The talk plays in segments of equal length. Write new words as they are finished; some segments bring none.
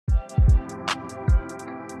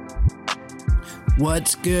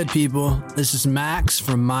What's good, people? This is Max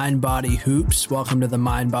from Mind Body Hoops. Welcome to the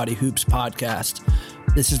Mind Body Hoops podcast.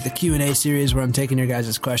 This is the Q&A series where I'm taking your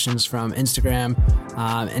guys' questions from Instagram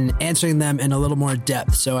and answering them in a little more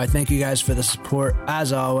depth. So I thank you guys for the support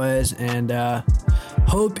as always, and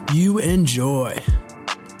hope you enjoy.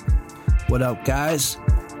 What up, guys?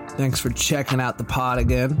 Thanks for checking out the pod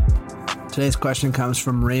again. Today's question comes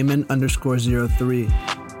from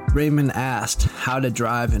Raymond_03. Raymond asked how to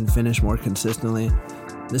drive and finish more consistently.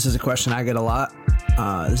 This is a question I get a lot.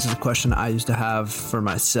 This is a question I used to have for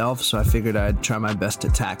myself, so I figured I'd try my best to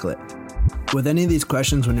tackle it. With any of these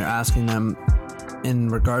questions, when you're asking them in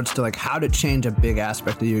regards to like how to change a big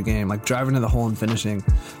aspect of your game, like driving to the hole and finishing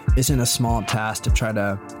isn't a small task to try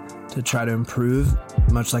to improve,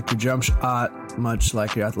 much like your jump shot, much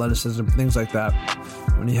like your athleticism, things like that.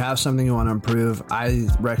 When you have something you want to improve, I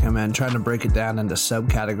recommend trying to break it down into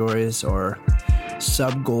subcategories or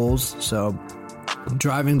sub-goals. So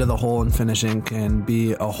driving to the hole and finishing can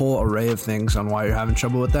be a whole array of things on why you're having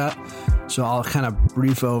trouble with that. So I'll kind of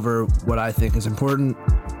brief over what I think is important,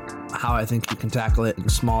 how I think you can tackle it in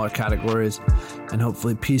smaller categories, and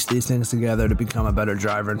hopefully piece these things together to become a better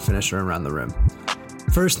driver and finisher around the rim.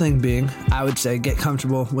 First thing being, I would say get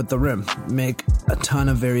comfortable with the rim. Make a ton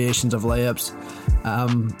of variations of layups.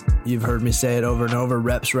 You've heard me say it over and over,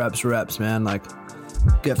 reps, man. Like,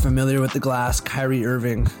 get familiar with the glass. Kyrie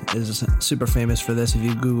Irving is super famous for this. If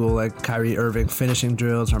you Google like Kyrie Irving finishing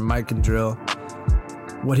drills or Mike and drill,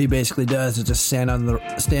 what he basically does is just stand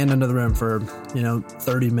under the rim for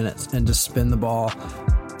 30 minutes and just spin the ball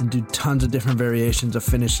and do tons of different variations of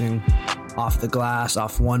finishing off the glass,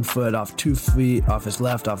 off 1 foot, off 2 feet, off his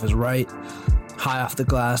left, off his right, high off the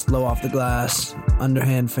glass, low off the glass,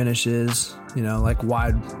 underhand finishes, like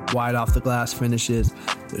wide off the glass finishes.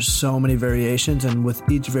 There's so many variations, and with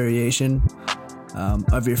each variation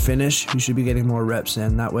of your finish, you should be getting more reps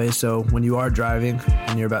in that way. So when you are driving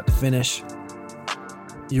and you're about to finish,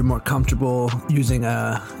 you're more comfortable using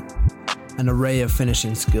an array of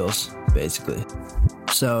finishing skills, basically.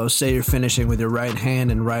 So say you're finishing with your right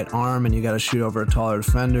hand and right arm and you got to shoot over a taller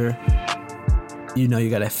defender. You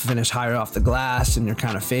got to finish higher off the glass and you're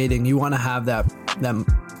kind of fading. You want to have that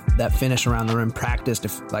finish around the rim practiced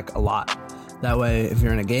a lot. That way, if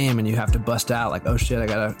you're in a game and you have to bust out like, oh shit, I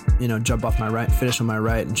got to, jump off my right, finish on my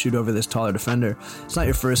right and shoot over this taller defender. It's not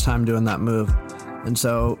your first time doing that move. And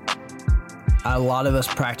so a lot of us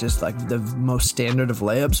practice like the most standard of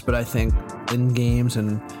layups, but I think in games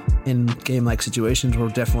and in game-like situations, we're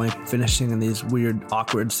definitely finishing in these weird,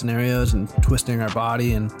 awkward scenarios and twisting our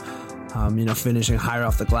body and, finishing higher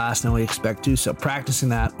off the glass than we expect to. So practicing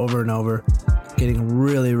that over and over, getting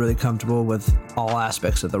really, really comfortable with all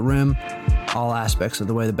aspects of the rim, all aspects of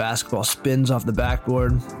the way the basketball spins off the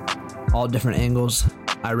backboard, all different angles.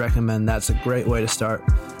 I recommend that's a great way to start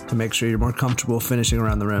to make sure you're more comfortable finishing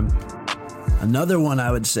around the rim. Another one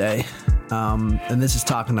I would say, and this is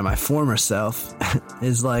talking to my former self,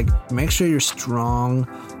 is like make sure you're strong.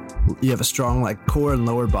 You have a strong like core and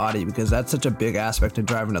lower body, because that's such a big aspect of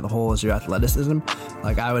driving to the hole is your athleticism.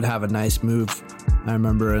 Like I would have a nice move, I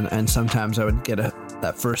remember, and sometimes I would get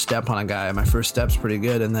that first step on a guy. My first step's pretty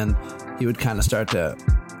good, and then he would kind of start to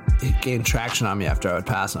gain traction on me after I would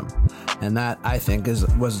pass him. And that I think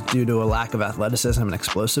was due to a lack of athleticism and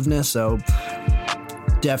explosiveness. So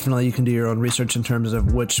definitely you can do your own research in terms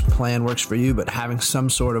of which plan works for you, but having some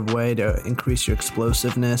sort of way to increase your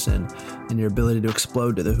explosiveness and your ability to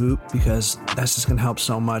explode to the hoop, because that's just going to help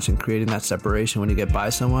so much in creating that separation when you get by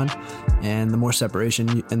someone. And the more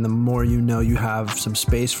separation and the more you have some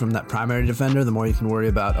space from that primary defender, the more you can worry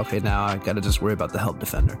about, okay, now I got to just worry about the help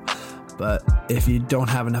defender. But if you don't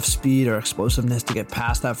have enough speed or explosiveness to get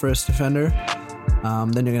past that first defender,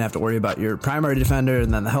 then you're going to have to worry about your primary defender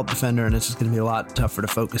and then the help defender, and it's just going to be a lot tougher to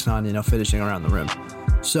focus on, finishing around the rim.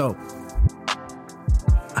 So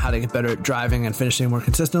how to get better at driving and finishing more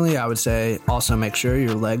consistently, I would say also make sure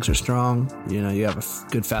your legs are strong. You have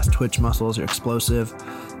a good fast twitch muscles, you're explosive.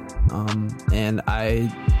 And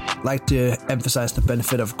I like to emphasize the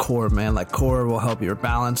benefit of core, man. Like core will help your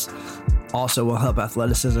balance, also will help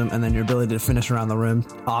athleticism, and then your ability to finish around the rim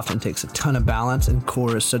often takes a ton of balance, and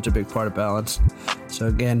core is such a big part of balance. So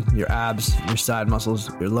again, your abs, your side muscles,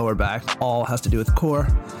 your lower back, all has to do with core,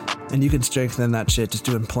 and you can strengthen that shit just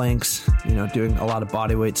doing planks, doing a lot of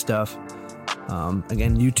body weight stuff.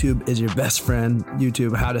 Again, YouTube is your best friend.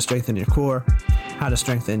 YouTube, how to strengthen your core, how to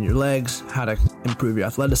strengthen your legs, how to improve your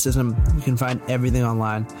athleticism. You can find everything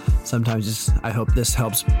online. Sometimes I hope this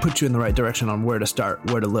helps put you in the right direction on where to start,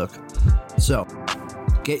 where to look. So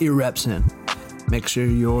get your reps in. Make sure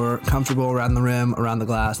you're comfortable around the rim, around the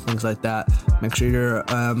glass, things like that. Make sure you're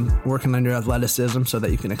working on your athleticism so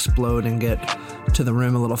that you can explode and get to the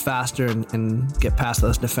rim a little faster and get past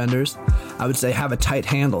those defenders. I would say have a tight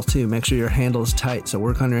handle too. Make sure your handle is tight. So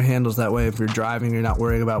work on your handles, that way if you're driving, you're not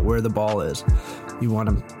worrying about where the ball is. You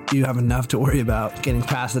have enough to worry about getting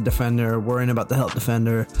past the defender, worrying about the help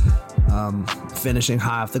defender, finishing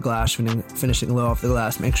high off the glass, finishing low off the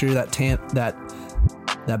glass. Make sure that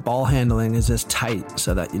ball handling is just tight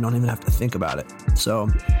so that you don't even have to think about it. So,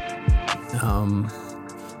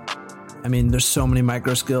 there's so many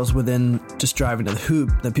micro skills within just driving to the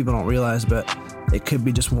hoop that people don't realize, but it could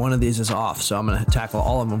be just one of these is off. So I'm going to tackle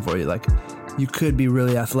all of them for you. Like, you could be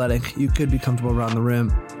really athletic. You could be comfortable around the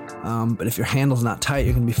rim. But if your handle's not tight,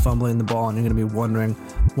 you're going to be fumbling the ball and you're going to be wondering,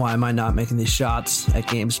 why am I not making these shots at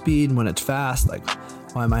game speed when it's fast? Like,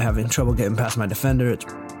 why am I having trouble getting past my defender? It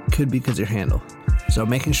could be because of your handle. So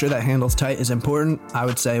making sure that handle's tight is important. I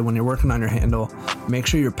would say when you're working on your handle, make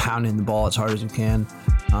sure you're pounding the ball as hard as you can.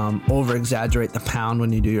 Over exaggerate the pound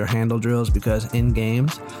when you do your handle drills, because in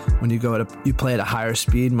games, when you play at a higher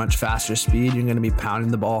speed, much faster speed, you're going to be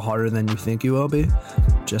pounding the ball harder than you think you will be,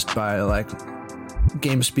 just by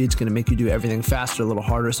game speed's going to make you do everything faster, a little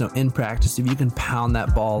harder. So in practice, if you can pound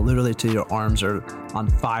that ball literally till your arms are on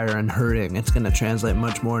fire and hurting, it's going to translate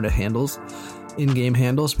much more into handles, in-game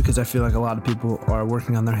handles, because I feel like a lot of people are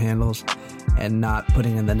working on their handles and not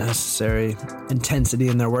putting in the necessary intensity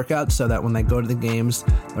in their workouts, so that when they go to the games,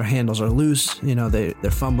 their handles are loose. They're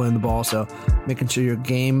fumbling the ball. So making sure your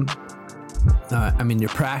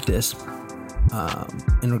practice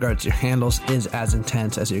in regards to your handles is as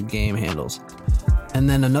intense as your game handles. And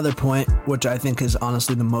then another point, which I think is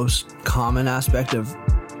honestly the most common aspect of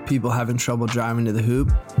people having trouble driving to the hoop,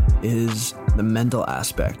 is the mental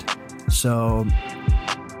aspect. So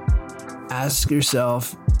ask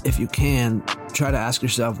yourself, if you can, try to ask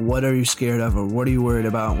yourself, what are you scared of, or what are you worried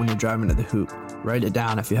about when you're driving to the hoop? Write it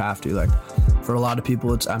down if you have to. Like, for a lot of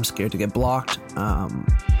people, it's I'm scared to get blocked.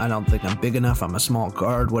 I don't think I'm big enough. I'm a small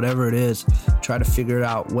guard, whatever it is. Try to figure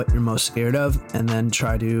out what you're most scared of, and then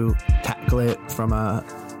try to tackle it from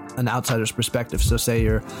an outsider's perspective. So say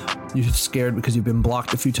you're scared because you've been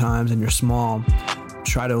blocked a few times and you're small.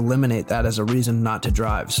 Try to eliminate that as a reason not to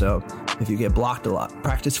drive. So if you get blocked a lot,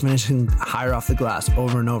 practice finishing higher off the glass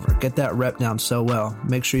over and over. Get that rep down so well.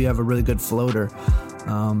 Make sure you have a really good floater.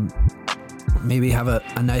 Maybe have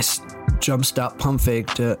a nice jump stop pump fake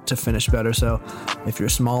to finish better. So if you're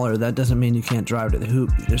smaller, that doesn't mean you can't drive to the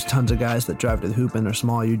hoop. There's tons of guys that drive to the hoop and they're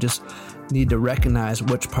small. You just need to recognize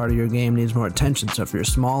which part of your game needs more attention. So if you're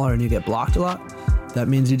smaller and you get blocked a lot, that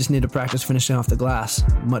means you just need to practice finishing off the glass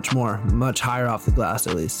much higher off the glass,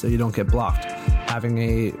 at least, so you don't get blocked. Having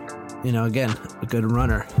a good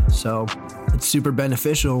runner. So it's super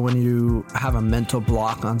beneficial when you have a mental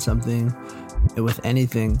block on something, with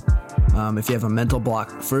anything. If you have a mental block,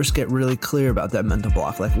 first get really clear about that mental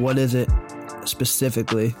block. Like, what is it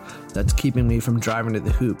specifically that's keeping me from driving to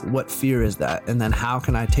the hoop? What fear is that? And then how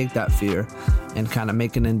can I take that fear and kind of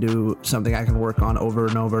make it into something I can work on over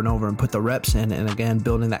and over and over and put the reps in? And again,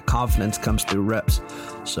 building that confidence comes through reps.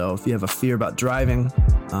 So if you have a fear about driving,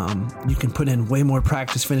 you can put in way more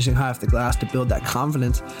practice finishing high off the glass to build that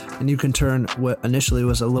confidence, and you can turn what initially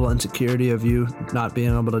was a little insecurity of you not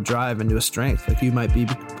being able to drive into a strength. Like, you might be,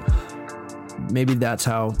 maybe that's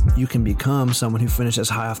how you can become someone who finishes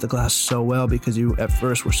high off the glass so well, because you at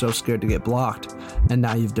first were so scared to get blocked, and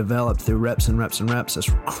now you've developed through reps and reps and reps this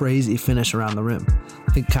crazy finish around the rim.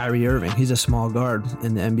 I think Kyrie Irving, he's a small guard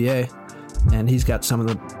in the NBA, and he's got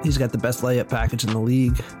the best layup package in the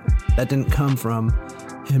league. That didn't come from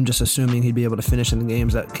him just assuming he'd be able to finish in the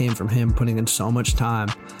games. That came from him putting in so much time.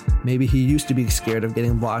 Maybe he used to be scared of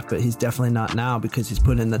getting blocked, but he's definitely not now, because he's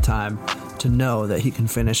put in the time to know that he can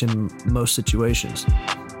finish in most situations.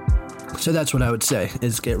 So that's what I would say,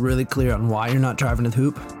 is get really clear on why you're not driving to the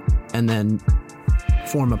hoop, and then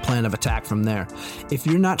form a plan of attack from there. If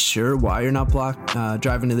you're not sure why you're not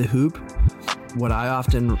driving to the hoop, what I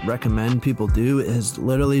often recommend people do is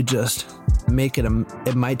literally just make it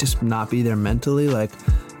it might just not be there mentally. Like,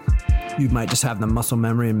 you might just have the muscle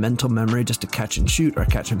memory and mental memory just to catch and shoot or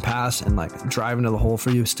catch and pass, and like driving to the hole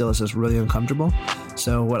for you still is just really uncomfortable.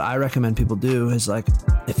 So what I recommend people do is, like,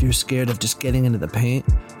 if you're scared of just getting into the paint,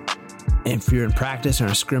 if you're in practice or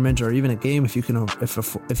a scrimmage or even a game, if you can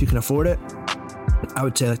afford it, I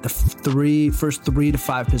would say like the first 3 to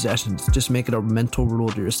 5 possessions, just make it a mental rule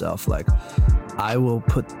to yourself. Like, I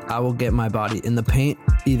will get my body in the paint,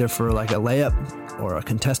 either for like a layup or a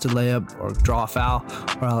contested layup or draw a foul,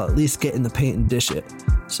 or I'll at least get in the paint and dish it.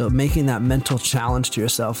 So making that mental challenge to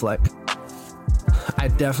yourself, like, I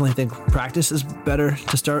definitely think practice is better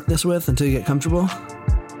to start this with until you get comfortable.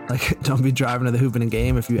 Like, don't be driving to the hoop in a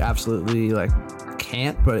game if you absolutely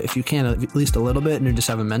can't, but if you can at least a little bit and you just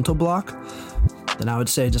have a mental block, then I would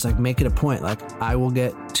say just make it a point. I will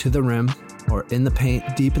get to the rim or in the paint,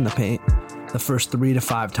 deep in the paint, the first 3 to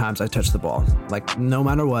 5 times I touch the ball. No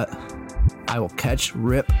matter what, I will catch,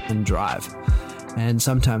 rip, and drive. And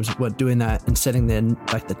sometimes doing that and setting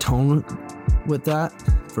the tone with that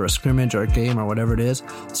for a scrimmage or a game or whatever it is,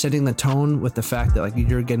 setting the tone with the fact that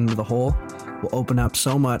you're getting to the hole will open up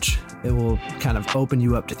so much. It will kind of open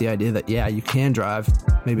you up to the idea that, yeah, you can drive.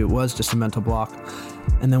 Maybe it was just a mental block.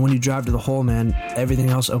 And then when you drive to the hole, man, everything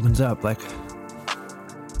else opens up.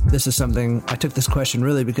 This is something, I took this question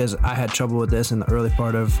really because I had trouble with this in the early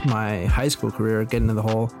part of my high school career, getting to the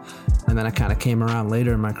hole. And then I kind of came around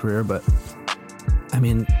later in my career. But I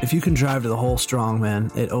mean, if you can drive to the hole strong, man,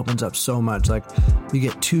 it opens up so much. You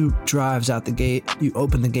get 2 drives out the gate, you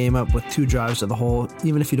open the game up with 2 drives to the hole.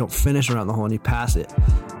 Even if you don't finish around the hole and you pass it,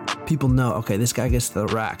 people know, okay, this guy gets to the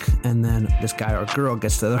rack, and then this guy or girl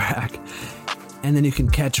gets to the rack. And then you can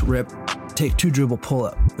catch, rip, take 2 dribble pull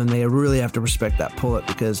up. And they really have to respect that pull up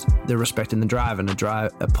because they're respecting the drive, and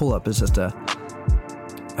a pull up is just a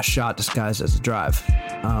shot disguised as a drive.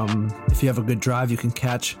 If you have a good drive, you can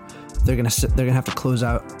catch. They're gonna have to close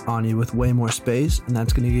out on you with way more space, and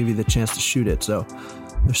that's gonna give you the chance to shoot it. So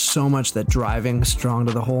there's so much that driving strong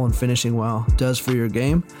to the hole and finishing well does for your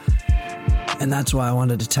game, and that's why I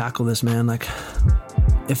wanted to tackle this, man.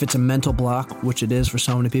 If it's a mental block, which it is for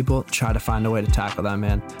so many people, try to find a way to tackle that,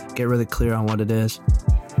 man. Get really clear on what it is,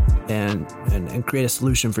 and create a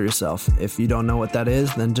solution for yourself. If you don't know what that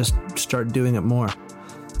is, then just start doing it more.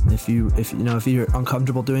 If you're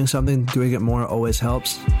uncomfortable doing something, doing it more always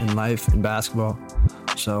helps in life, in basketball.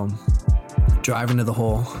 So driving to the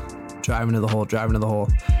hole,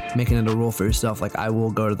 making it a rule for yourself. I will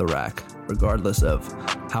go to the rack regardless of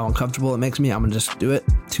how uncomfortable it makes me. I'm gonna just do it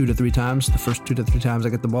 2 to 3 times, the first 2 to 3 times I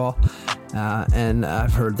get the ball. And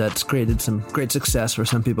I've heard that's created some great success for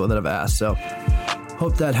some people that have asked. So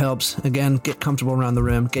hope that helps. Again, get comfortable around the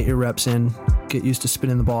rim, get your reps in, get used to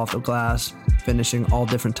spinning the ball off the glass, finishing all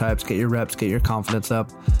different types, get your reps, get your confidence up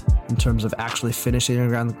in terms of actually finishing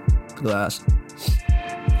around the glass.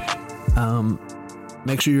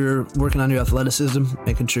 Make sure you're working on your athleticism,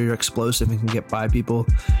 making sure you're explosive and can get by people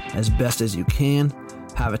as best as you can.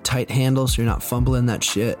 Have a tight handle so you're not fumbling that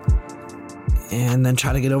shit. And then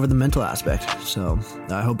try to get over the mental aspect. So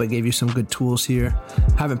I hope I gave you some good tools here.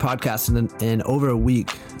 I haven't podcasted in over a week.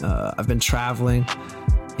 I've been traveling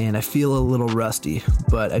and I feel a little rusty.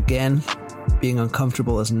 But again, being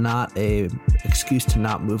uncomfortable is not an excuse to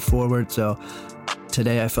not move forward. So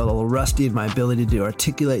today I felt a little rusty in my ability to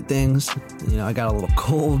articulate things. I got a little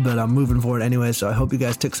cold, but I'm moving forward anyway. So I hope you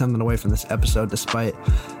guys took something away from this episode, despite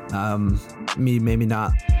me maybe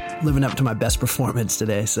not living up to my best performance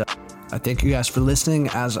today. So I thank you guys for listening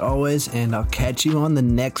as always, and I'll catch you on the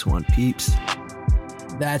next one, peeps.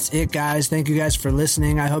 That's it, guys. Thank you guys for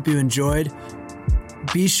listening. I hope you enjoyed.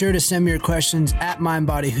 Be sure to send me your questions at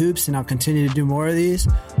MindBodyHoops, and I'll continue to do more of these.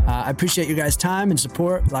 I appreciate you guys' time and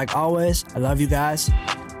support, like always. I love you guys.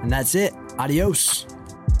 And that's it. Adios.